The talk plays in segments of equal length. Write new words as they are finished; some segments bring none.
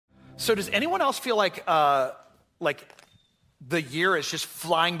So does anyone else feel like the year is just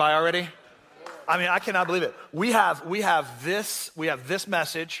flying by already? I mean, I cannot believe it. We have this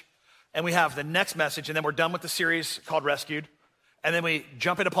message, and we have the next message, and then we're done with the series called Rescued, and then we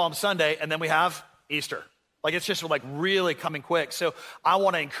jump into Palm Sunday, and then we have Easter. Like, it's just like really coming quick. So I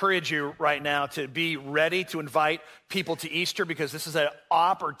want to encourage you right now to be ready to invite people to Easter, because this is an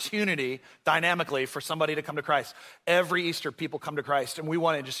opportunity dynamically for somebody to come to Christ. Every Easter, people come to Christ, and we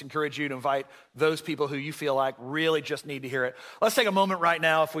want to just encourage you to invite those people who you feel like really just need to hear it. Let's take a moment right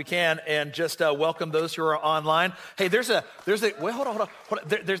now, if we can, and just welcome those who are online. Hey, wait, hold on.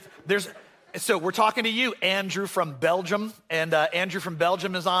 So we're talking to you, Andrew from Belgium, and Andrew from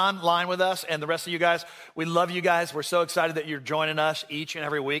Belgium is online with us, and the rest of you guys, we love you guys. We're so excited that you're joining us each and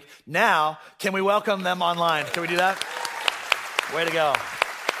every week. Now, can we welcome them online? Can we do that? Way to go.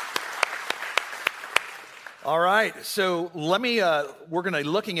 All right, so we're going to be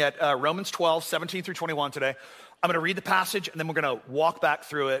looking at Romans 12, 17 through 21 today. I'm going to read the passage, and then we're going to walk back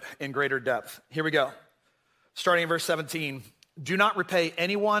through it in greater depth. Here we go. Starting in verse 17. Do not repay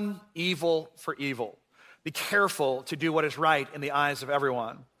anyone evil for evil. Be careful to do what is right in the eyes of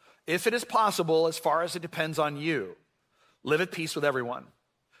everyone. If it is possible, as far as it depends on you, live at peace with everyone.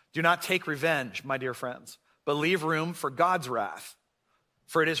 Do not take revenge, my dear friends, but leave room for God's wrath.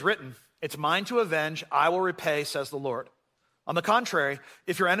 For it is written, it's mine to avenge, I will repay, says the Lord. On the contrary,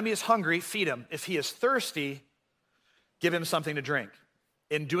 if your enemy is hungry, feed him. If he is thirsty, give him something to drink.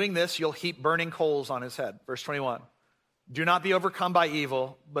 In doing this, you'll heap burning coals on his head. Verse 21. Do not be overcome by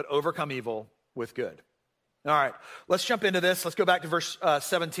evil, but overcome evil with good. All right, let's jump into this. Let's go back to verse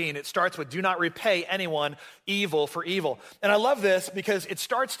 17. It starts with, do not repay anyone evil for evil. And I love this because it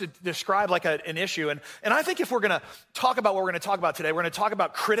starts to describe like an issue. And I think if we're going to talk about what we're going to talk about today, we're going to talk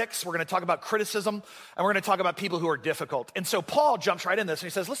about critics, we're going to talk about criticism, and we're going to talk about people who are difficult. And so Paul jumps right in this and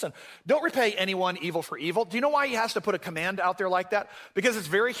he says, listen, don't repay anyone evil for evil. Do you know why he has to put a command out there like that? Because it's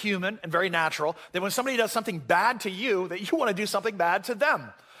very human and very natural that when somebody does something bad to you, that you want to do something bad to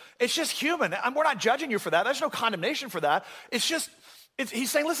them. It's just human. And we're not judging you for that. There's no condemnation for that. He's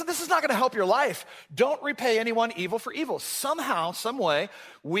saying, listen, this is not going to help your life. Don't repay anyone evil for evil. Somehow, some way,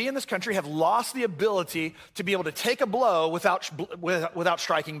 we in this country have lost the ability to be able to take a blow without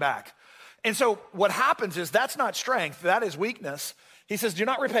striking back. And so what happens is that's not strength, that is weakness. He says, do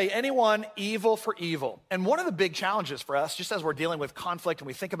not repay anyone evil for evil. And one of the big challenges for us, just as we're dealing with conflict and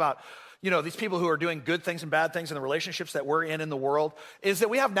we think about, these people who are doing good things and bad things in the relationships that we're in the world, is that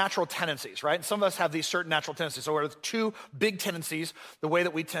we have natural tendencies, right? And some of us have these certain natural tendencies. So we have two big tendencies, the way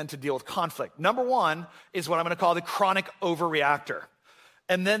that we tend to deal with conflict. Number one is what I'm going to call the chronic overreactor.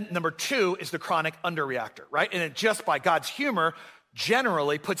 And then number two is the chronic underreactor, right? And it just by God's humor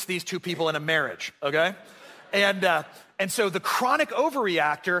generally puts these two people in a marriage, okay? And so the chronic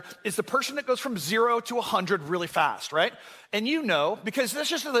overreactor is the person that goes from 0 to 100 really fast, right? And because that's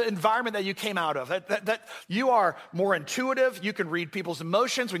just the environment that you came out of, that you are more intuitive, you can read people's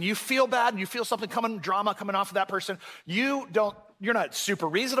emotions. When you feel bad and you feel something drama coming off of that person, you're not super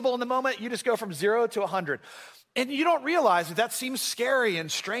reasonable in the moment, you just go from 0 to 100. And you don't realize that seems scary and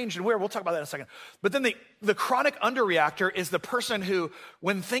strange and weird. We'll talk about that in a second. But then the chronic underreactor is the person who,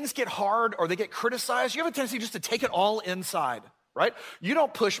 when things get hard or they get criticized, you have a tendency just to take it all inside, right? You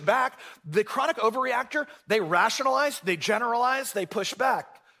don't push back. The chronic overreactor, they rationalize, they generalize, they push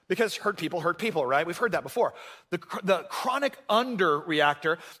back. Because hurt people, right? We've heard that before. The chronic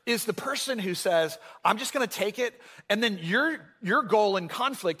underreactor is the person who says, I'm just going to take it. And then your goal in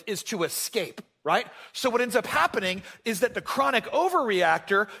conflict is to escape, right? So what ends up happening is that the chronic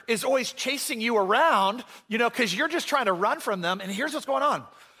overreactor is always chasing you around, because you're just trying to run from them. And here's what's going on.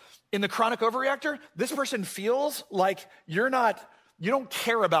 In the chronic overreactor, this person feels like you don't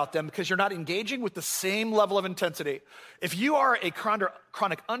care about them because you're not engaging with the same level of intensity. If you are a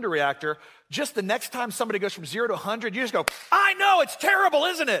chronic underreactor, just the next time somebody goes from 0 to 100, you just go, I know, it's terrible,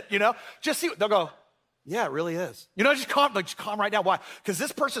 isn't it? Just see, they'll go, yeah, it really is. Just calm right now. Why? Because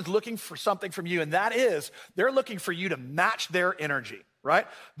this person's looking for something from you, and that is, they're looking for you to match their energy, right?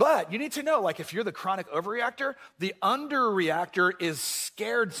 But you need to know, if you're the chronic overreactor, the underreactor is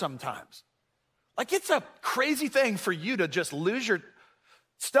scared sometimes. It's a crazy thing for you to just lose your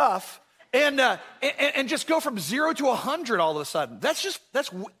stuff and just go from 0 to 100 all of a sudden.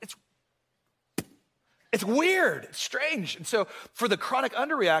 It's weird, it's strange. And so for the chronic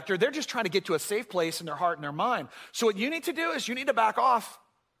underreactor, they're just trying to get to a safe place in their heart and their mind. So what you need to do is you need to back off.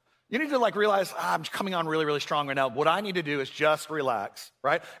 You need to realize, I'm coming on really, really strong right now. What I need to do is just relax,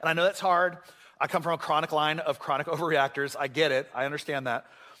 right? And I know that's hard. I come from a chronic line of chronic overreactors. I get it, I understand that.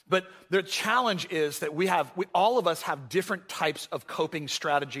 But the challenge is that all of us have different types of coping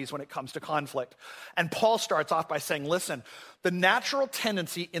strategies when it comes to conflict. And Paul starts off by saying, listen, the natural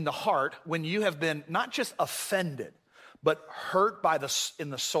tendency in the heart when you have been not just offended, but hurt in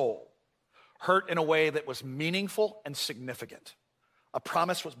the soul, hurt in a way that was meaningful and significant. A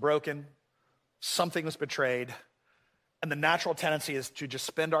promise was broken, something was betrayed, and the natural tendency is to just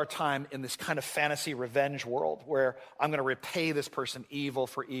spend our time in this kind of fantasy revenge world where I'm going to repay this person evil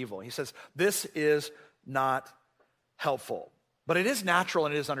for evil. He says, this is not helpful, but it is natural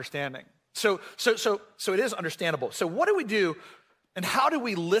and it is understanding. So it is understandable. So what do we do and how do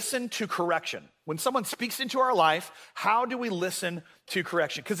we listen to correction? When someone speaks into our life, how do we listen to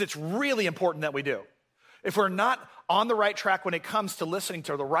correction? Because it's really important that we do. If we're not on the right track when it comes to listening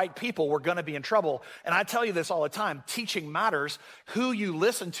to the right people, we're going to be in trouble. And I tell you this all the time, teaching matters. Who you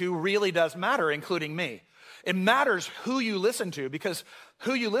listen to really does matter, including me. It matters who you listen to because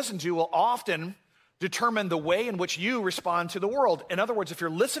who you listen to will often determine the way in which you respond to the world. In other words, if you're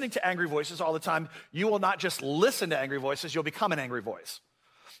listening to angry voices all the time, you will not just listen to angry voices, you'll become an angry voice.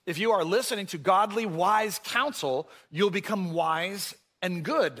 If you are listening to godly, wise counsel, you'll become wise and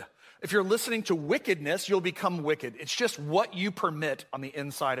good. If you're listening to wickedness, you'll become wicked. It's just what you permit on the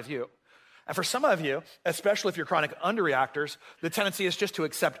inside of you. And for some of you, especially if you're chronic underreactors, the tendency is just to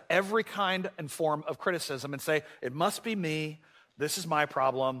accept every kind and form of criticism and say, it must be me, this is my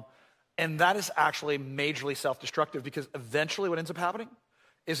problem. And that is actually majorly self-destructive because eventually what ends up happening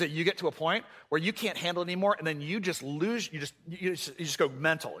is that you get to a point where you can't handle it anymore and then you just lose, you just go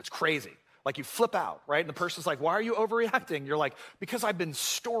mental. It's crazy. Like you flip out, right? And the person's like, why are you overreacting? You're like, because I've been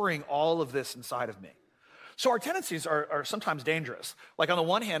storing all of this inside of me. So our tendencies are sometimes dangerous. Like on the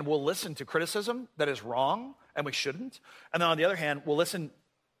one hand, we'll listen to criticism that is wrong and we shouldn't. And then on the other hand,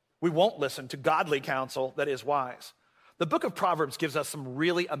 we won't listen to godly counsel that is wise. The book of Proverbs gives us some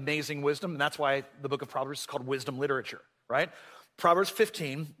really amazing wisdom, and that's why the book of Proverbs is called wisdom literature, right? Proverbs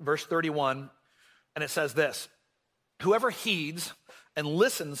 15, verse 31, and it says this, whoever heeds and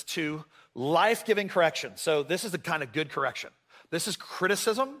listens to life-giving correction. So this is the kind of good correction. This is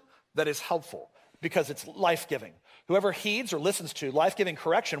criticism that is helpful because it's life-giving. Whoever heeds or listens to life-giving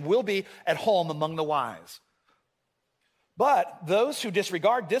correction will be at home among the wise. But those who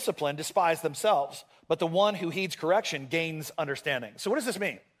disregard discipline despise themselves, but the one who heeds correction gains understanding. So what does this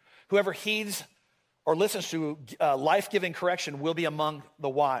mean? Whoever heeds or listens to life-giving correction will be among the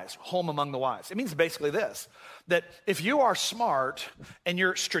wise, home among the wise. It means basically this, that if you are smart and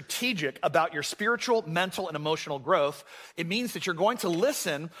you're strategic about your spiritual, mental, and emotional growth, it means that you're going to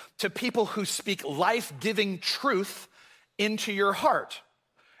listen to people who speak life-giving truth into your heart.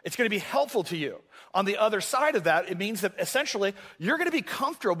 It's going to be helpful to you. On the other side of that, it means that essentially you're going to be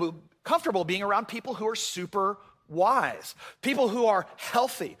comfortable being around people who are super wise, people who are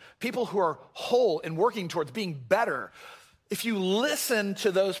healthy, people who are whole and working towards being better. If you listen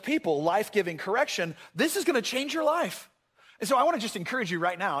to those people, life-giving correction, this is going to change your life. And so I want to just encourage you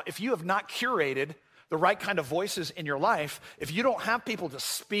right now, if you have not curated the right kind of voices in your life, if you don't have people to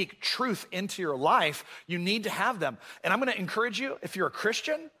speak truth into your life, you need to have them. And I'm going to encourage you, if you're a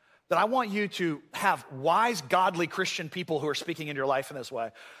Christian, that I want you to have wise, godly Christian people who are speaking into your life in this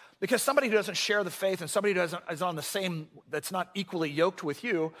way. Because somebody who doesn't share the faith and somebody who is on the same, that's not equally yoked with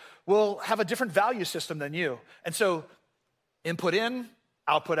you, will have a different value system than you. And so input in,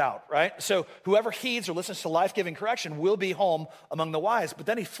 output out, right? So whoever heeds or listens to life-giving correction will be home among the wise. But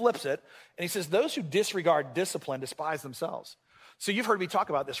then he flips it and he says, those who disregard discipline despise themselves. So you've heard me talk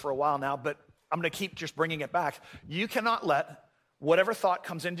about this for a while now, but I'm going to keep just bringing it back. You cannot let whatever thought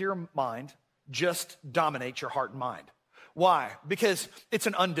comes into your mind just dominate your heart and mind. Why? Because it's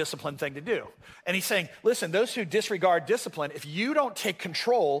an undisciplined thing to do. And he's saying, listen, those who disregard discipline, if you don't take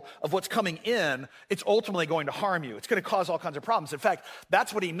control of what's coming in, it's ultimately going to harm you. It's going to cause all kinds of problems. In fact,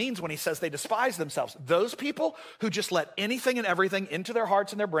 that's what he means when he says they despise themselves. Those people who just let anything and everything into their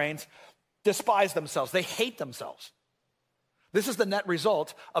hearts and their brains despise themselves. They hate themselves. This is the net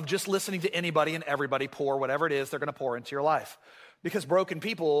result of just listening to anybody and everybody pour whatever it is they're going to pour into your life. Because broken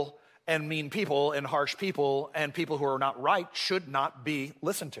people and mean people and harsh people and people who are not right should not be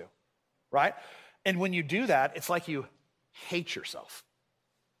listened to, right? And when you do that, it's like you hate yourself.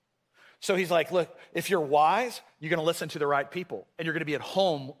 So he's like, look, if you're wise, you're going to listen to the right people and you're going to be at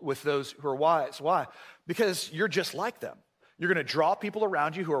home with those who are wise. Why? Because you're just like them. You're going to draw people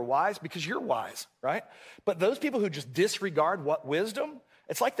around you who are wise because you're wise, right? But those people who just disregard what wisdom,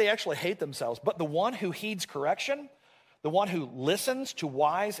 it's like they actually hate themselves. But the one who heeds correction, the one who listens to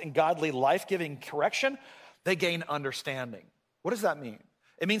wise and godly life-giving correction, they gain understanding. What does that mean?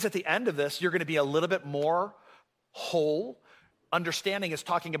 It means at the end of this, you're going to be a little bit more whole understanding is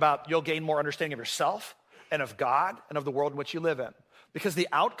talking about you'll gain more understanding of yourself and of God and of the world in which you live in. Because the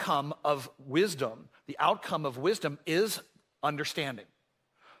outcome of wisdom is understanding.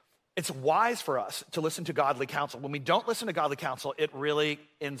 It's wise for us to listen to godly counsel. When we don't listen to godly counsel, it really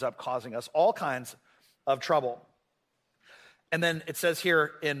ends up causing us all kinds of trouble. And then it says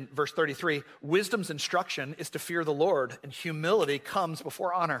here in verse 33, wisdom's instruction is to fear the Lord, and humility comes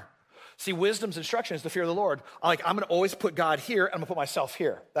before honor. See, wisdom's instruction is to fear the Lord. I'm going to always put God here, and I'm going to put myself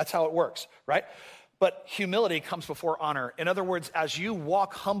here. That's how it works, right? But humility comes before honor. In other words, as you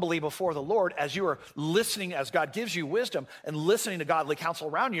walk humbly before the Lord, as you are listening, as God gives you wisdom and listening to godly counsel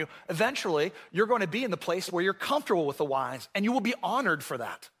around you, eventually you're going to be in the place where you're comfortable with the wise, and you will be honored for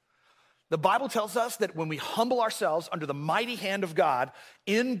that. The Bible tells us that when we humble ourselves under the mighty hand of God,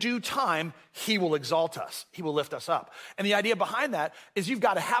 in due time, he will exalt us. He will lift us up. And the idea behind that is you've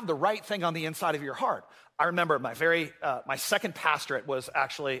got to have the right thing on the inside of your heart. I remember my second pastorate was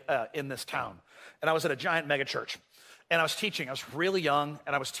actually in this town. And I was at a giant mega church. And I was teaching. I was really young,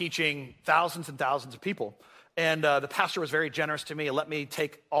 and I was teaching thousands and thousands of people. And the pastor was very generous to me and let me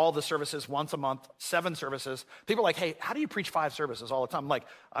take all the services once a month, 7 services. People are like, hey, how do you preach 5 services all the time? I'm like,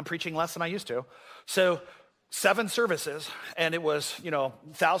 I'm preaching less than I used to. So 7 services, and it was,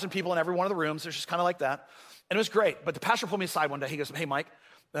 1,000 people in every one of the rooms. It was just kind of like that. And it was great. But the pastor pulled me aside one day. He goes, hey, Mike,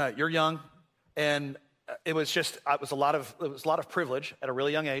 you're young. And it was a lot of privilege at a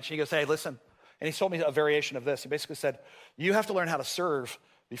really young age. He goes, hey, listen. And he told me a variation of this. He basically said, you have to learn how to serve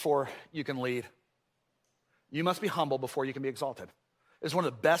before you can lead. You must be humble before you can be exalted. It's one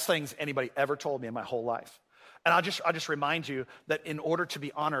of the best things anybody ever told me in my whole life. And I'll just remind you that in order to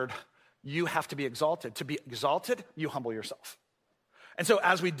be honored, you have to be exalted. To be exalted, you humble yourself. And so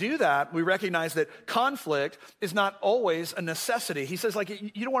as we do that, we recognize that conflict is not always a necessity. He says,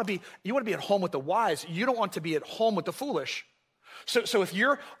 you want to be at home with the wise. You don't want to be at home with the foolish. So if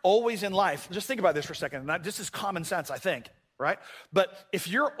you're always in life, just think about this for a second. This is common sense, I think. Right? But if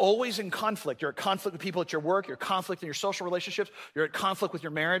you're always in conflict, you're at conflict with people at your work, you're at conflict in your social relationships, you're at conflict with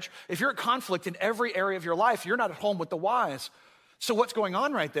your marriage. If you're at conflict in every area of your life, you're not at home with the wise. So what's going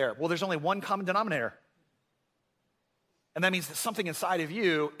on right there? Well, there's only one common denominator. And that means that something inside of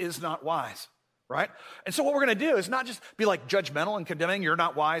you is not wise, right? And so what we're going to do is not just be like judgmental and condemning, you're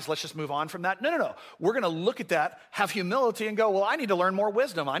not wise, let's just move on from that. No. We're going to look at that, have humility, and go, well, I need to learn more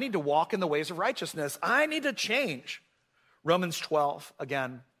wisdom. I need to walk in the ways of righteousness. I need to change. Romans 12,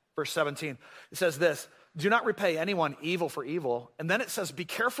 again, verse 17, it says this, do not repay anyone evil for evil. And then it says, be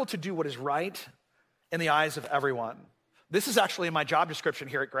careful to do what is right in the eyes of everyone. This is actually in my job description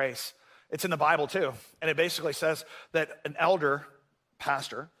here at Grace. It's in the Bible too. And it basically says that an elder,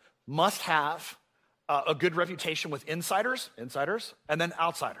 pastor, must have a good reputation with insiders, and then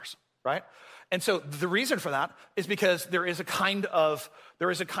outsiders, right? And so the reason for that is because there is a kind of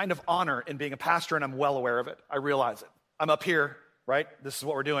honor in being a pastor, and I'm well aware of it. I realize it. I'm up here, right? This is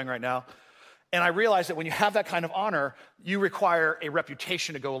what we're doing right now. And I realize that when you have that kind of honor, you require a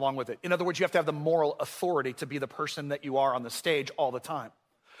reputation to go along with it. In other words, you have to have the moral authority to be the person that you are on the stage all the time.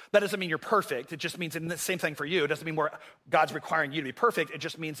 That doesn't mean you're perfect. It just means, and the same thing for you, it doesn't mean God's requiring you to be perfect. It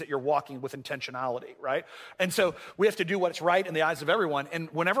just means that you're walking with intentionality, right? And so we have to do what's right in the eyes of everyone. And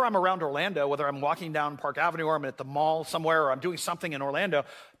whenever I'm around Orlando, whether I'm walking down Park Avenue or I'm at the mall somewhere or I'm doing something in Orlando,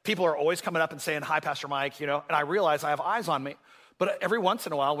 people are always coming up and saying, hi, Pastor Mike, and I realize I have eyes on me. But every once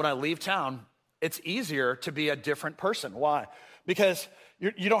in a while, when I leave town, it's easier to be a different person. Why? Because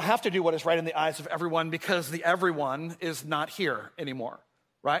you don't have to do what is right in the eyes of everyone because the everyone is not here anymore.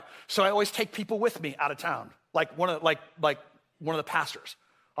 Right? So I always take people with me out of town, like one of the pastors.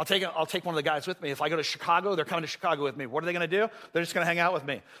 I'll take one of the guys with me. If I go to Chicago, they're coming to Chicago with me. What are they going to do? They're just going to hang out with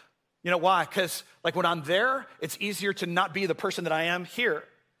me. You know why? Because when I'm there, it's easier to not be the person that I am here.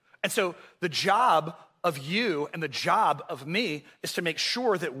 And so the job of you and the job of me is to make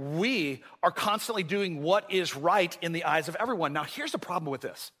sure that we are constantly doing what is right in the eyes of everyone. Now, here's the problem with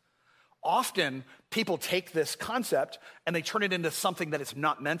this. Often, people take this concept and they turn it into something that it's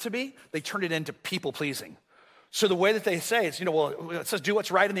not meant to be. They turn it into people-pleasing. So the way that they say is, it says do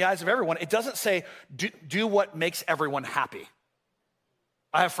what's right in the eyes of everyone. It doesn't say do what makes everyone happy.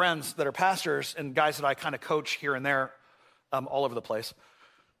 I have friends that are pastors and guys that I kind of coach here and there all over the place.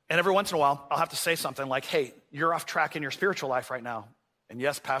 And every once in a while, I'll have to say something like, hey, you're off track in your spiritual life right now. And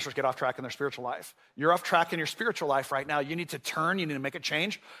yes, pastors get off track in their spiritual life. You're off track in your spiritual life right now. You need to turn. You need to make a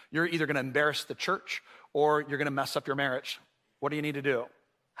change. You're either going to embarrass the church or you're going to mess up your marriage. What do you need to do?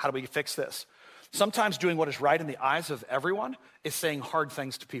 How do we fix this? Sometimes doing what is right in the eyes of everyone is saying hard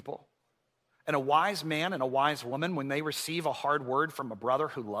things to people. And a wise man and a wise woman, when they receive a hard word from a brother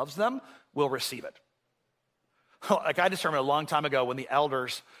who loves them, will receive it. Like I determined a long time ago when the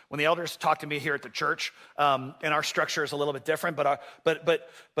elders talk to me here at the church, and our structure is a little bit different, but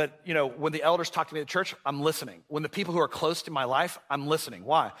you know, when the elders talk to me at the church, I'm listening. When the people who are close to my life, I'm listening.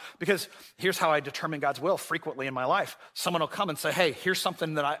 Why? Because here's how I determine God's will frequently in my life. Someone will come and say, hey, here's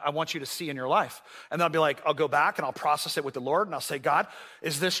something that I want you to see in your life. And then I'll be like, I'll go back and I'll process it with the Lord and I'll say, God,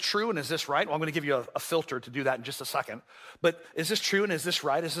 is this true and is this right? Well, I'm gonna give you a filter to do that in just a second. But is this true and is this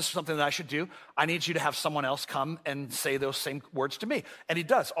right? Is this something that I should do? I need you to have someone else come and say those same words to me. And he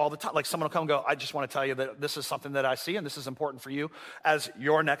does all the time. Like someone will come and go, I just want to tell you that this is something that I see and this is important for you as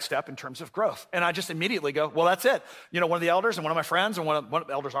your next step in terms of growth. And I just immediately go, well, that's it. You know, one of the elders and one of my friends, and one of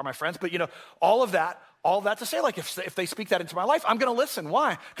the elders are my friends, but you know, all of that to say, like if they speak that into my life, I'm going to listen.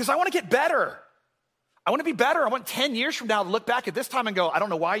 Why? Because I want to get better. I want to be better. I want 10 years from now to look back at this time and go, I don't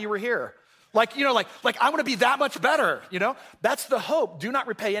know why you were here. Like, you know, like I want to be that much better, you know? That's the hope. Do not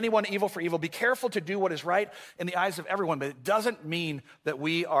repay anyone evil for evil. Be careful to do what is right in the eyes of everyone. But it doesn't mean that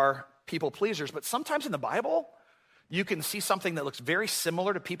we are people pleasers. But sometimes in the Bible, you can see something that looks very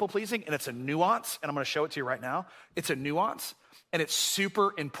similar to people pleasing, and it's a nuance, and I'm going to show it to you right now. It's a nuance, and it's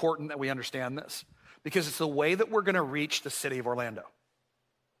super important that we understand this because it's the way that we're going to reach the city of Orlando,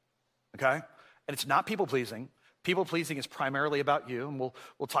 okay? And it's not people pleasing. People pleasing is primarily about you, and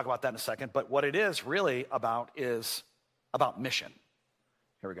we'll talk about that in a second. But what it is really about is about mission.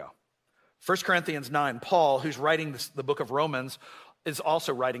 Here we go. 1 Corinthians 9, Paul, who's writing the book of Romans, is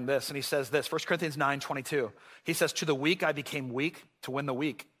also writing this, and he says this, 1 Corinthians 9:22. He says, to the weak I became weak to win the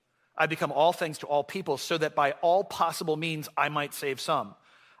weak. I become all things to all people so that by all possible means I might save some.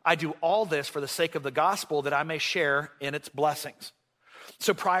 I do all this for the sake of the gospel that I may share in its blessings.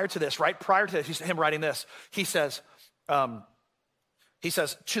 So prior to this, him writing this, he says, to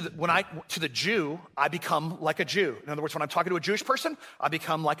the Jew, I become like a Jew. In other words, when I'm talking to a Jewish person, I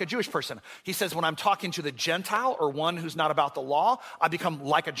become like a Jewish person. He says, when I'm talking to the Gentile or one who's not about the law, I become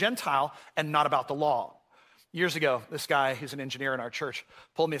like a Gentile and not about the law. Years ago, this guy who's an engineer in our church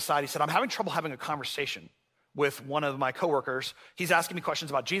pulled me aside. He said, I'm having trouble having a conversation with one of my coworkers. He's asking me questions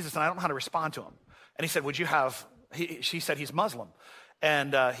about Jesus and I don't know how to respond to him. And he said, she said he's Muslim.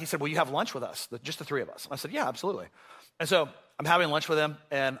 And he said, will you have lunch with us, just the three of us? And I said, yeah, absolutely. And so I'm having lunch with him,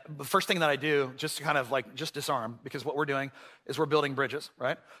 and the first thing that I do, just to kind of like just disarm, because what we're doing is we're building bridges,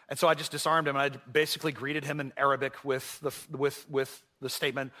 right? And so I just disarmed him, and I basically greeted him in Arabic with the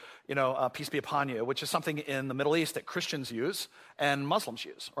statement, you know, peace be upon you, which is something in the Middle East that Christians use and Muslims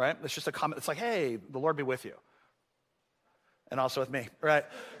use, right? It's just a comment. It's like, hey, the Lord be with you. And also with me, right?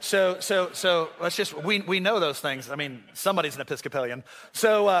 So let's just, we know those things. I mean, somebody's an Episcopalian.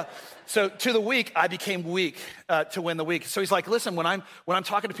 So to the weak, I became weak to win the weak. So he's like, listen, when I'm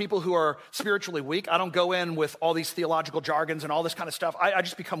talking to people who are spiritually weak, I don't go in with all these theological jargons and all this kind of stuff. I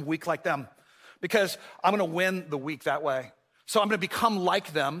just become weak like them because I'm gonna win the weak that way. So I'm gonna become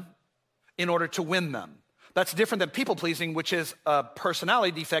like them in order to win them. That's different than people pleasing, which is a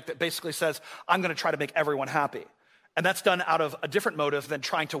personality defect that basically says, I'm gonna try to make everyone happy. And that's done out of a different motive than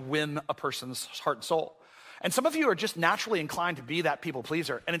trying to win a person's heart and soul. And some of you are just naturally inclined to be that people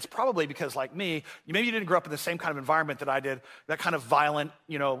pleaser. And it's probably because, like me, maybe you didn't grow up in the same kind of environment that I did, that kind of violent,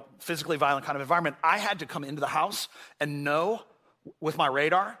 you know, physically violent kind of environment. I had to come into the house and know with my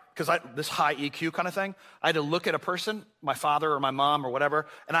radar, because this high EQ kind of thing, I had to look at a person, my father or my mom or whatever,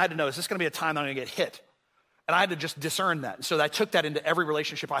 and I had to know, is this gonna be a time that I'm gonna get hit? And I had to just discern that. So I took that into every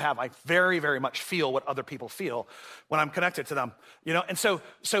relationship I have. I very, very much feel what other people feel when I'm connected to them. You know, and so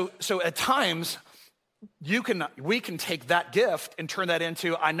at times we can take that gift and turn that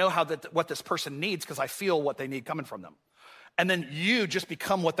into, I know what this person needs because I feel what they need coming from them. And then you just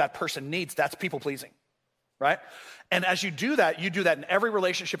become what that person needs. That's people pleasing, right? And as you do that in every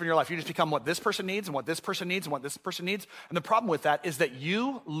relationship in your life. You just become what this person needs and what this person needs and what this person needs. And the problem with that is that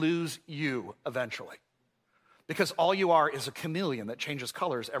you lose you eventually. Because all you are is a chameleon that changes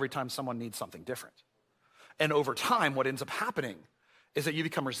colors every time someone needs something different. And over time, what ends up happening is that you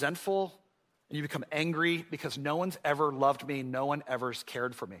become resentful and you become angry because no one's ever loved me, no one ever's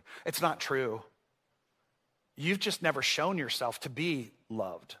cared for me. It's not true. You've just never shown yourself to be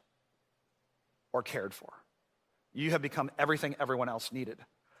loved or cared for. You have become everything everyone else needed.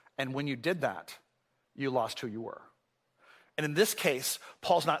 And when you did that, you lost who you were. And in this case,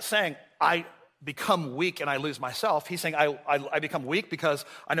 Paul's not saying, I become weak and I lose myself. He's saying I become weak because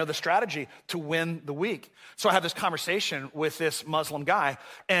I know the strategy to win the weak. So I have this conversation with this Muslim guy,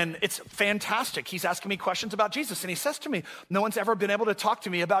 and it's fantastic. He's asking me questions about Jesus, and he says to me, no one's ever been able to talk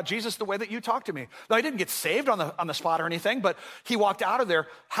to me about Jesus the way that you talk to me. Now, he didn't get saved on the spot or anything, but he walked out of there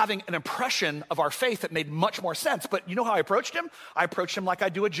having an impression of our faith that made much more sense. But you know how I approached him? I approached him like I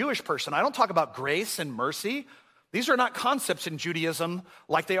do a Jewish person. I don't talk about grace and mercy. These are not concepts in Judaism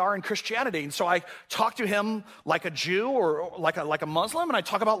like they are in Christianity. And so I talk to him like a Jew or like a Muslim, and I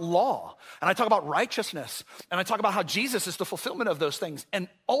talk about law, and I talk about righteousness, and I talk about how Jesus is the fulfillment of those things. And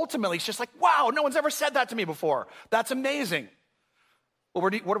ultimately, it's just like, wow, no one's ever said that to me before. That's amazing. Well,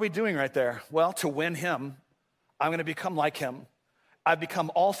 what are we doing right there? Well, to win him, I'm going to become like him. I've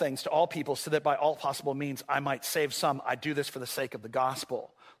become all things to all people so that by all possible means I might save some. I do this for the sake of the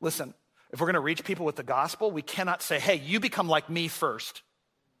gospel. Listen, if we're going to reach people with the gospel, we cannot say, hey, you become like me first,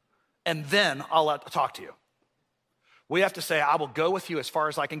 and then I'll talk to you. We have to say, I will go with you as far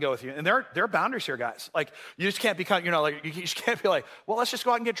as I can go with you. And there are boundaries here, guys. Like, you just can't become, like, you just can't be like, well, let's just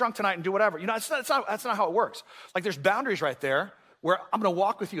go out and get drunk tonight and do whatever. That's not how it works. Like, there's boundaries right there where I'm going to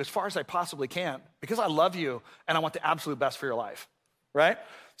walk with you as far as I possibly can because I love you and I want the absolute best for your life, right?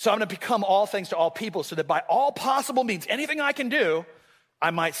 So I'm going to become all things to all people so that by all possible means, anything I can do,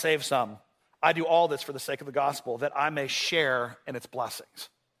 I might save some. I do all this for the sake of the gospel, that I may share in its blessings.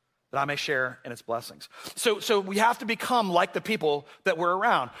 That I may share in its blessings. So we have to become like the people that we're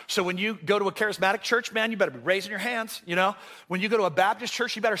around. So when you go to a charismatic church, man, you better be raising your hands, When you go to a Baptist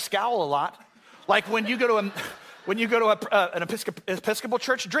church, you better scowl a lot. Like when you go to an Episcopal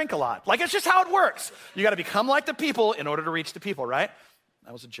church, drink a lot. Like, it's just how it works. You got to become like the people in order to reach the people, right?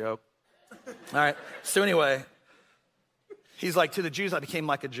 That was a joke. All right. So anyway, he's like, to the Jews, I became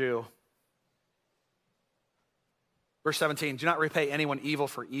like a Jew. Verse 17, do not repay anyone evil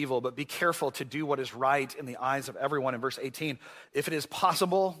for evil, but be careful to do what is right in the eyes of everyone. In verse 18, if it is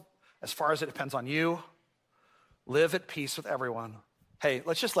possible, as far as it depends on you, live at peace with everyone. Hey,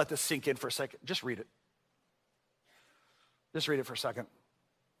 let's just let this sink in for a second. Just read it. Just read it for a second.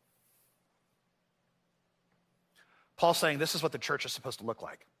 Paul's saying this is what the church is supposed to look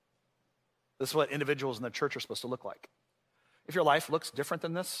like. This is what individuals in the church are supposed to look like. If your life looks different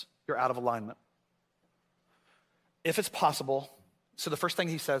than this, you're out of alignment. If it's possible, so the first thing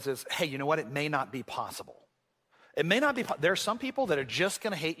he says is, hey, you know what? It may not be possible. It may not be, there are some people that are just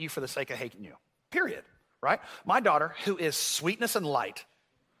gonna hate you for the sake of hating you, period, right? My daughter, who is sweetness and light,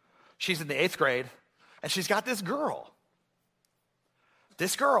 she's in the 8th grade, and she's got this girl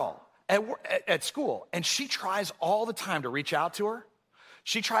at school, and she tries all the time to reach out to her.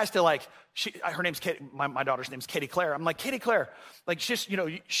 She tries to her name's Katie, my daughter's name's Katie Claire. I'm like, Katie Claire, like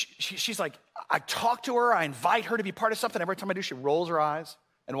she's like, I talk to her, I invite her to be part of something. Every time I do, she rolls her eyes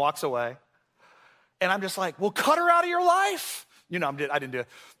and walks away. And I'm just like, well, cut her out of your life. I didn't do it.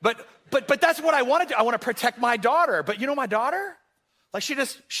 But that's what I want to do. I want to protect my daughter. But my daughter, like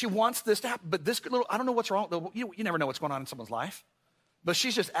she wants this to happen. But this little, I don't know what's wrong. You never know what's going on in someone's life. But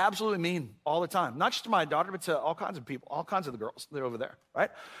she's just absolutely mean all the time. Not just to my daughter, but to all kinds of people, all kinds of the girls that are over there, right?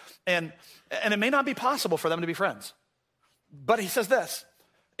 And it may not be possible for them to be friends. But he says this,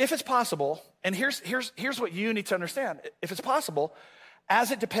 if it's possible, and here's what you need to understand. If it's possible, as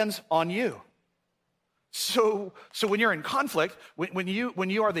it depends on you. So when you're in conflict, when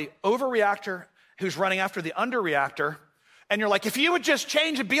you are the overreactor who's running after the underreactor, and you're like, if you would just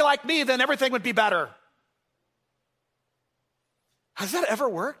change and be like me, then everything would be better. Has that ever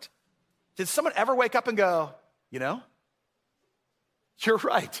worked? Did someone ever wake up and go, you're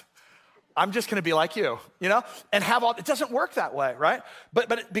right. I'm just gonna be like you, and have all, it doesn't work that way, right?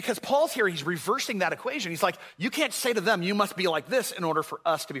 But because Paul's here, he's reversing that equation. He's like, you can't say to them, you must be like this in order for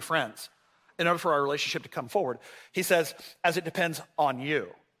us to be friends, in order for our relationship to come forward. He says, as it depends on you.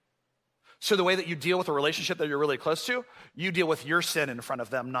 So the way that you deal with a relationship that you're really close to, you deal with your sin in front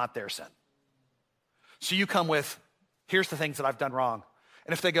of them, not their sin. So you come with, here's the things that I've done wrong.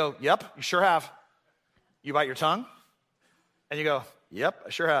 And if they go, yep, you sure have. You bite your tongue? And you go, yep, I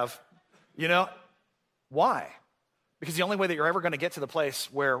sure have. Why? Because the only way that you're ever going to get to the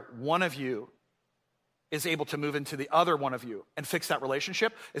place where one of you is able to move into the other one of you and fix that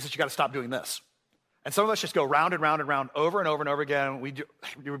relationship is that you got to stop doing this. And some of us just go round and round and round over and over and over again. We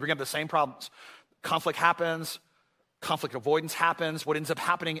bring up the same problems. Conflict happens. Conflict avoidance happens. What ends up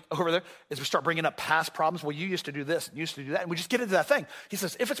happening over there is we start bringing up past problems. Well, you used to do this, and you used to do that, and we just get into that thing. He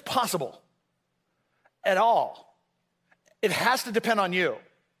says, if it's possible at all, it has to depend on you.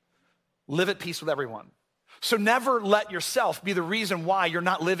 Live at peace with everyone. So never let yourself be the reason why you're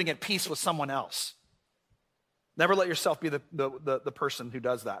not living at peace with someone else. Never let yourself be the person who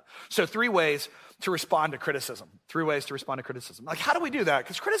does that. So 3 ways to respond to criticism. 3 ways to respond to criticism. Like, how do we do that?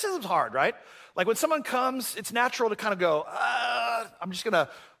 Because criticism's hard, right? Like when someone comes, it's natural to kind of go, I'm just gonna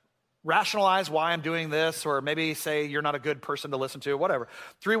rationalize why I'm doing this, or maybe say you're not a good person to listen to, whatever.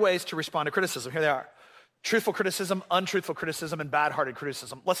 3 ways to respond to criticism. Here they are. Truthful criticism, untruthful criticism, and bad-hearted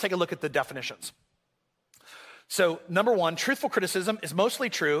criticism. Let's take a look at the definitions. So number one, truthful criticism is mostly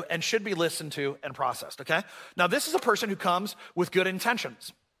true and should be listened to and processed, okay? Now this is a person who comes with good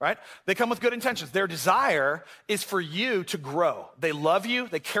intentions, right? They come with good intentions. Their desire is for you to grow. They love you,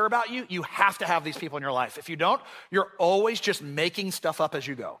 they care about you. You have to have these people in your life. If you don't, you're always just making stuff up as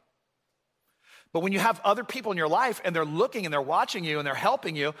you go. But when you have other people in your life and they're looking and they're watching you and they're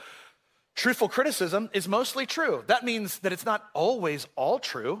helping you, truthful criticism is mostly true. That means that it's not always all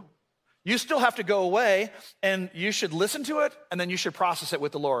true. You still have to go away and you should listen to it and then you should process it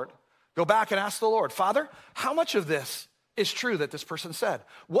with the Lord. Go back and ask the Lord, Father, how much of this is true that this person said?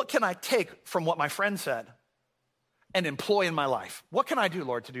 What can I take from what my friend said and employ in my life? What can I do,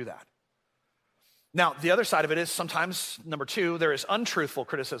 Lord, to do that? Now, the other side of it is sometimes, number two, there is untruthful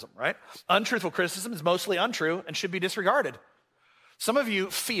criticism, right? Untruthful criticism is mostly untrue and should be disregarded. Some of you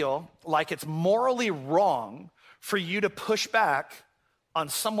feel like it's morally wrong for you to push back on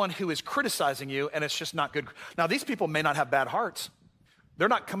someone who is criticizing you, and it's just not good. Now, these people may not have bad hearts. They're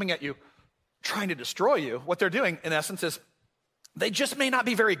not coming at you trying to destroy you. What they're doing, in essence, is they just may not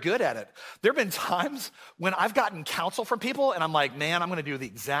be very good at it. There have been times when I've gotten counsel from people, and I'm like, man, I'm gonna do the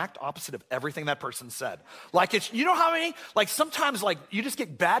exact opposite of everything that person said. Like, it's, you know how many, like sometimes like you just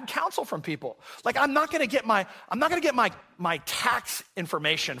get bad counsel from people. Like, I'm not gonna get my tax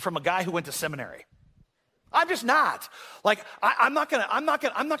information from a guy who went to seminary. I'm just not. Like, I'm not gonna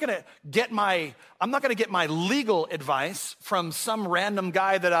get my legal advice from some random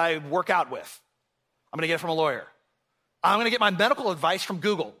guy that I work out with. I'm gonna get it from a lawyer. I'm gonna get my medical advice from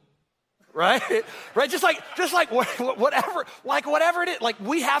Google, right? Right? Just like whatever it is. Like,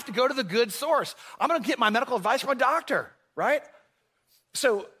 we have to go to the good source. I'm gonna get my medical advice from a doctor, right?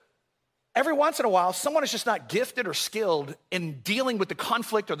 So every once in a while, someone is just not gifted or skilled in dealing with the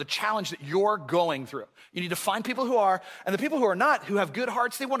conflict or the challenge that you're going through. You need to find people who are, and the people who are not, who have good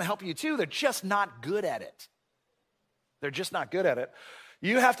hearts, they want to help you too. They're just not good at it. They're just not good at it.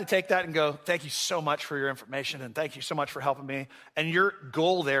 You have to take that and go, thank you so much for your information and thank you so much for helping me. And your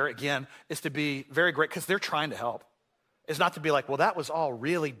goal there, again, is to be very great because they're trying to help. It's not to be like, well, that was all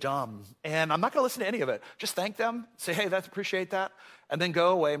really dumb and I'm not gonna listen to any of it. Just thank them, say, hey, appreciate that, and then go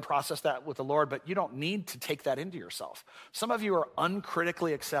away and process that with the Lord, but you don't need to take that into yourself. Some of you are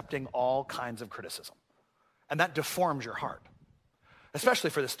uncritically accepting all kinds of criticism, and that deforms your heart, especially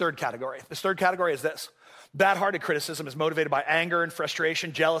for this third category. This third category is this. Bad-hearted criticism is motivated by anger and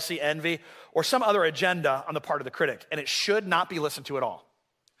frustration, jealousy, envy, or some other agenda on the part of the critic, and it should not be listened to at all.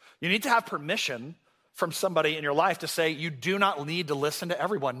 You need to have permission from somebody in your life to say you do not need to listen to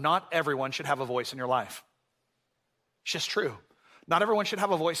everyone. Not everyone should have a voice in your life. It's just true. Not everyone should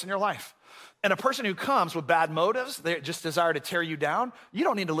have a voice in your life. And a person who comes with bad motives, they just desire to tear you down, you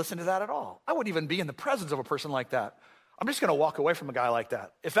don't need to listen to that at all. I wouldn't even be in the presence of a person like that. I'm just gonna walk away from a guy like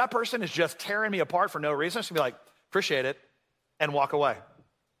that. If that person is just tearing me apart for no reason, I'm just gonna be like, appreciate it, and walk away.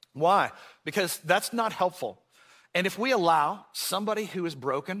 Why? Because that's not helpful. And if we allow somebody who is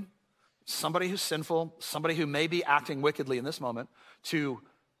broken, somebody who's sinful, somebody who may be acting wickedly in this moment, to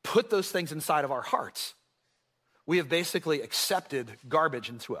put those things inside of our hearts, we have basically accepted garbage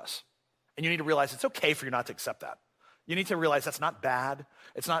into us. And you need to realize it's okay for you not to accept that. You need to realize that's not bad,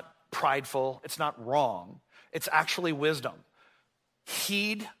 it's not prideful, it's not wrong, it's actually wisdom.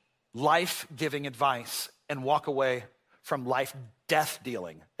 Heed life-giving advice and walk away from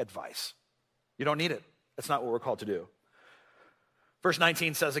life-death-dealing advice. You don't need it. That's not what we're called to do. Verse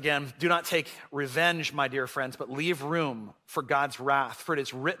 19 says again, do not take revenge, my dear friends, but leave room for God's wrath. For it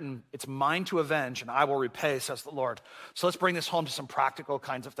is written, it's mine to avenge, and I will repay, says the Lord. So let's bring this home to some practical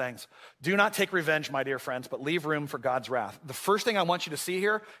kinds of things. Do not take revenge, my dear friends, but leave room for God's wrath. The first thing I want you to see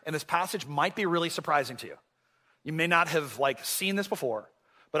here in this passage might be really surprising to you. You may not have seen this before,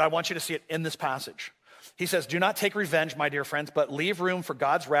 but I want you to see it in this passage. He says, do not take revenge, my dear friends, but leave room for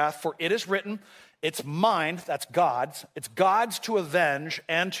God's wrath, for it is written, it's mine, that's God's, it's God's to avenge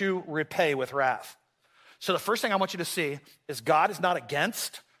and to repay with wrath. So the first thing I want you to see is God is not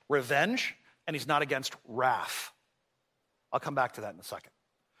against revenge and he's not against wrath. I'll come back to that in a second.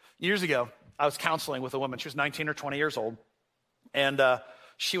 Years ago, I was counseling with a woman. She was 19 or 20 years old. And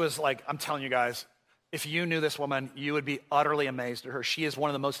she was like, I'm telling you guys, if you knew this woman, you would be utterly amazed at her. She is one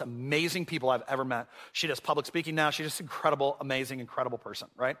of the most amazing people I've ever met. She does public speaking now. She's just an incredible, amazing, incredible person,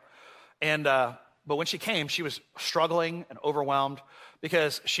 right? And but when she came, she was struggling and overwhelmed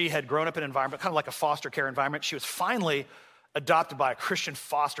because she had grown up in an environment, kind of like a foster care environment. She was finally adopted by a Christian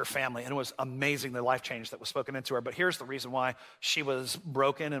foster family, and it was amazing, the life change that was spoken into her. But here's the reason why she was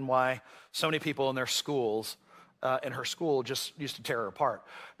broken and why so many people in their schools, in her school, just used to tear her apart.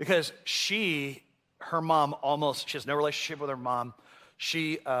 Because her mom she has no relationship with her mom,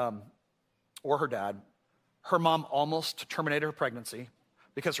 or her dad. Her mom almost terminated her pregnancy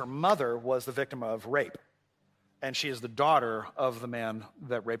because her mother was the victim of rape. And she is the daughter of the man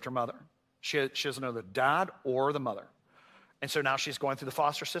that raped her mother. She doesn't know the dad or the mother. And so now she's going through the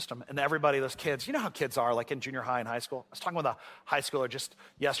foster system. And everybody, those kids, you know how kids are, like in junior high and high school? I was talking with a high schooler just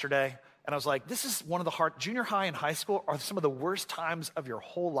yesterday, and I was like, this is one of the junior high and high school are some of the worst times of your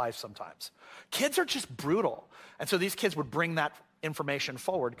whole life sometimes. Kids are just brutal. And so these kids would bring that information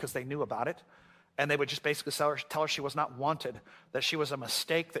forward because they knew about it. And they would just basically tell her she was not wanted, that she was a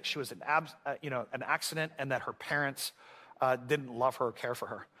mistake, that she was an accident, and that her parents didn't love her or care for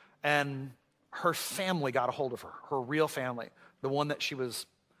her. And her family got a hold of her, her real family, the one that she was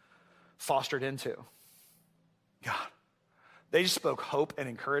fostered into. God, they just spoke hope and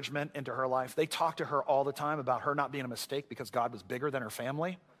encouragement into her life. They talked to her all the time about her not being a mistake because God was bigger than her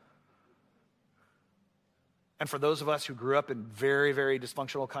family. And for those of us who grew up in very, very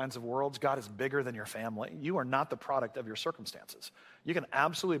dysfunctional kinds of worlds, God is bigger than your family. You are not the product of your circumstances. You can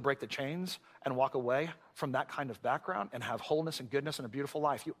absolutely break the chains and walk away from that kind of background and have wholeness and goodness and a beautiful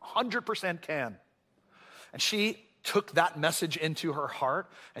life. You 100% can. And she took that message into her heart,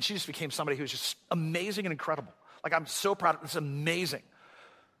 and she just became somebody who's just amazing and incredible. Like, I'm so proud of this. It's amazing.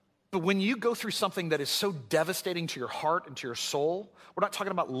 But when you go through something that is so devastating to your heart and to your soul, we're not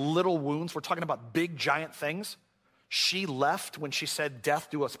talking about little wounds, we're talking about big, giant things. She left when she said, death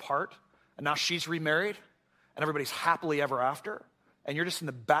do us part, and now she's remarried, and everybody's happily ever after, and you're just in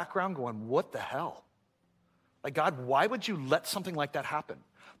the background going, what the hell? Like, God, why would you let something like that happen?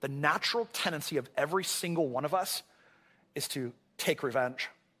 The natural tendency of every single one of us is to take revenge.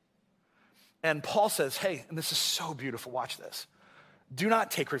 And Paul says, hey, and this is so beautiful, watch this. Do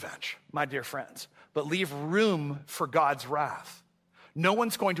not take revenge, my dear friends, but leave room for God's wrath. No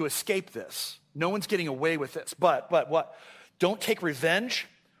one's going to escape this. No one's getting away with this. But what? Don't take revenge,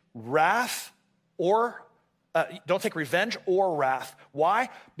 wrath, or don't take revenge or wrath. Why?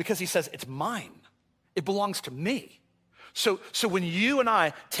 Because he says it's mine. It belongs to me. So when you and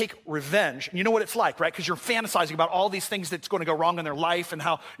I take revenge, and you know what it's like, right? Because you're fantasizing about all these things that's going to go wrong in their life and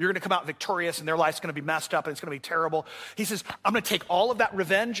how you're going to come out victorious and their life's going to be messed up and it's going to be terrible. He says, I'm going to take all of that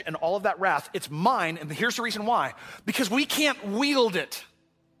revenge and all of that wrath. It's mine, and here's the reason why. Because we can't wield it.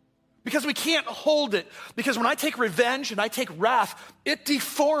 Because we can't hold it. Because when I take revenge and I take wrath, it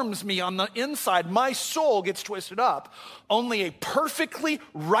deforms me on the inside. My soul gets twisted up. Only a perfectly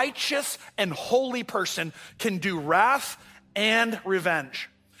righteous and holy person can do wrath and revenge.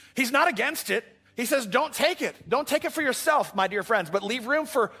 He's not against it. He says, don't take it. Don't take it for yourself, my dear friends, but leave room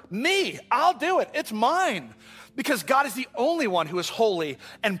for me. I'll do it. It's mine. Because God is the only one who is holy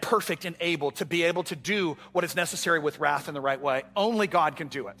and perfect and able to do what is necessary with wrath in the right way. Only God can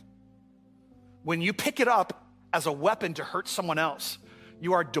do it. When you pick it up as a weapon to hurt someone else,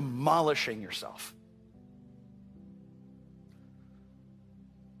 you are demolishing yourself.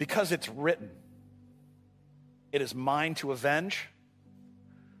 Because it's written, it is mine to avenge.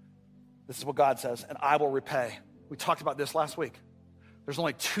 This is what God says, and I will repay. We talked about this last week. There's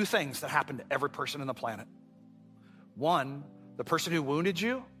only two things that happen to every person on the planet. One, the person who wounded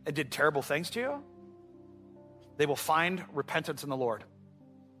you and did terrible things to you, they will find repentance in the Lord.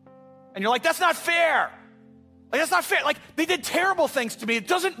 And you're like, that's not fair. Like, that's not fair. Like, they did terrible things to me. It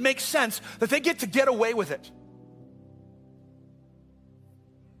doesn't make sense that they get away with it.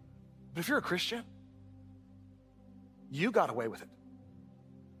 But if you're a Christian, you got away with it.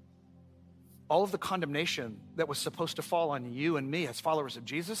 All of the condemnation that was supposed to fall on you and me as followers of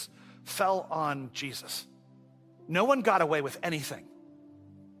Jesus fell on Jesus. No one got away with anything.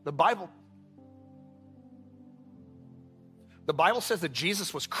 The Bible says that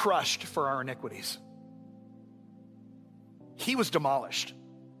Jesus was crushed for our iniquities. He was demolished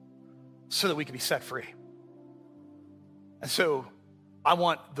so that we could be set free. And so I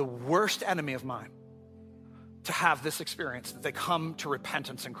want the worst enemy of mine to have this experience, that they come to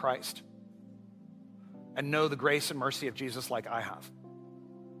repentance in Christ and know the grace and mercy of Jesus like I have.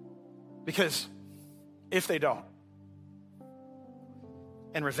 Because if they don't,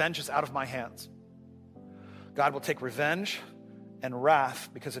 and revenge is out of my hands, God will take revenge and wrath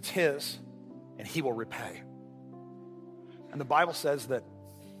because it's his, and he will repay. And the Bible says that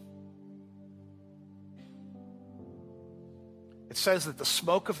the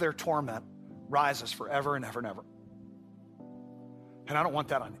smoke of their torment rises forever and ever and ever. And I don't want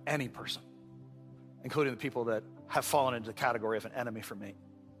that on any person, including the people that have fallen into the category of an enemy for me.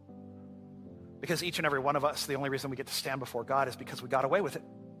 Because each and every one of us, the only reason we get to stand before God is because we got away with it.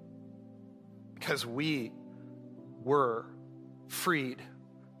 Because we were freed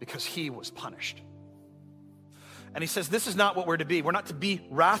because he was punished. And he says, this is not what we're to be. We're not to be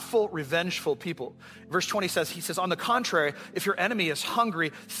wrathful, revengeful people. Verse 20 says, on the contrary, if your enemy is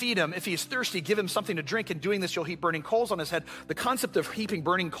hungry, feed him. If he is thirsty, give him something to drink. In doing this, you'll heap burning coals on his head. The concept of heaping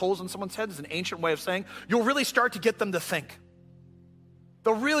burning coals on someone's head is an ancient way of saying you'll really start to get them to think.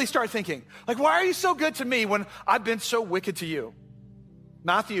 They'll really start thinking, like, why are you so good to me when I've been so wicked to you?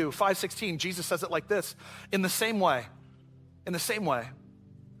 Matthew 5:16, Jesus says it like this, in the same way,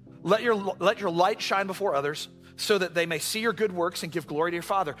 let your light shine before others so that they may see your good works and give glory to your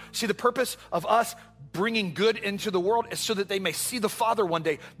Father. See, the purpose of us bringing good into the world is so that they may see the Father one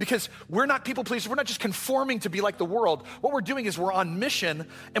day, because we're not people pleasers. We're not just conforming to be like the world. What we're doing is we're on mission,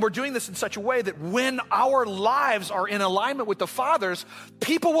 and we're doing this in such a way that when our lives are in alignment with the Father's,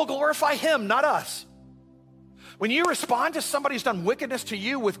 people will glorify him, not us. When you respond to somebody who's done wickedness to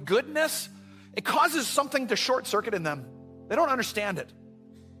you with goodness, it causes something to short circuit in them. They don't understand it.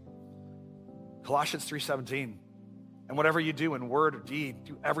 Colossians 3:17, and whatever you do in word or deed,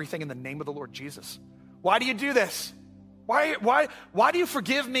 do everything in the name of the Lord Jesus. Why do you do this? Why do you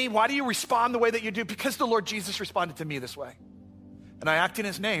forgive me? Why do you respond the way that you do? Because the Lord Jesus responded to me this way, and I act in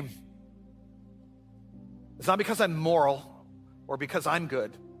his name. It's not because I'm moral or because I'm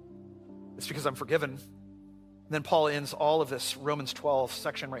good. It's because I'm forgiven. And then Paul ends all of this Romans 12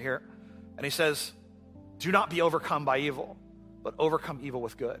 section right here, and he says, do not be overcome by evil, but overcome evil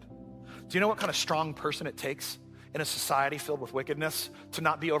with good. Do you know what kind of strong person it takes in a society filled with wickedness to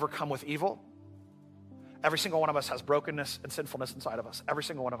not be overcome with evil? Every single one of us has brokenness and sinfulness inside of us, every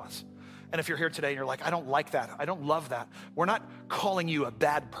single one of us. And if you're here today and you're like, I don't like that, I don't love that, we're not calling you a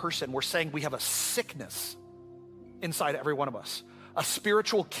bad person. We're saying we have a sickness inside every one of us, a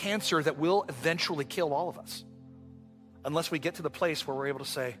spiritual cancer that will eventually kill all of us, unless we get to the place where we're able to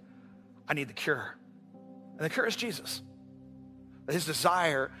say, I need the cure. And the cure is Jesus. His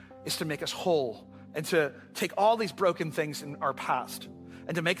desire is to make us whole and to take all these broken things in our past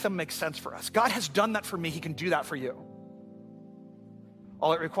and to make them make sense for us. God has done that for me. He can do that for you.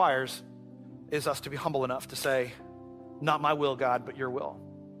 All it requires is us to be humble enough to say, not my will, God, but your will.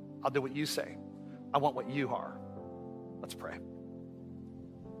 I'll do what you say. I want what you are. Let's pray.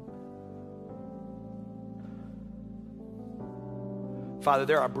 Father,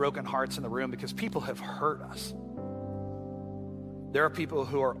 there are broken hearts in the room because people have hurt us. There are people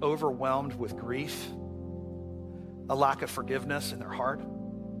who are overwhelmed with grief, a lack of forgiveness in their heart,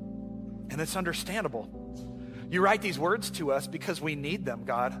 and it's understandable. You write these words to us because we need them,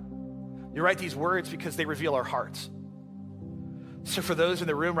 God. You write these words because they reveal our hearts. So for those in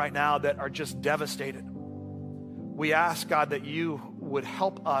the room right now that are just devastated, we ask, God, that you would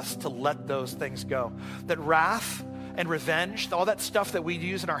help us to let those things go. That wrath and revenge, all that stuff that we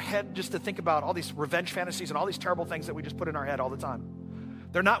use in our head just to think about, all these revenge fantasies and all these terrible things that we just put in our head all the time,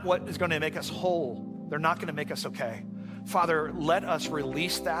 they're not what is going to make us whole. They're not going to make us okay. Father, let us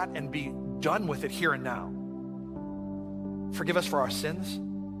release that and be done with it here and now. Forgive us for our sins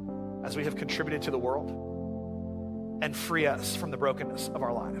as we have contributed to the world, and free us from the brokenness of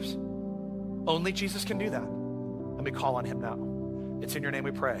our lives. Only Jesus can do that, and we call on him now. It's in your name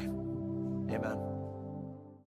we pray. Amen.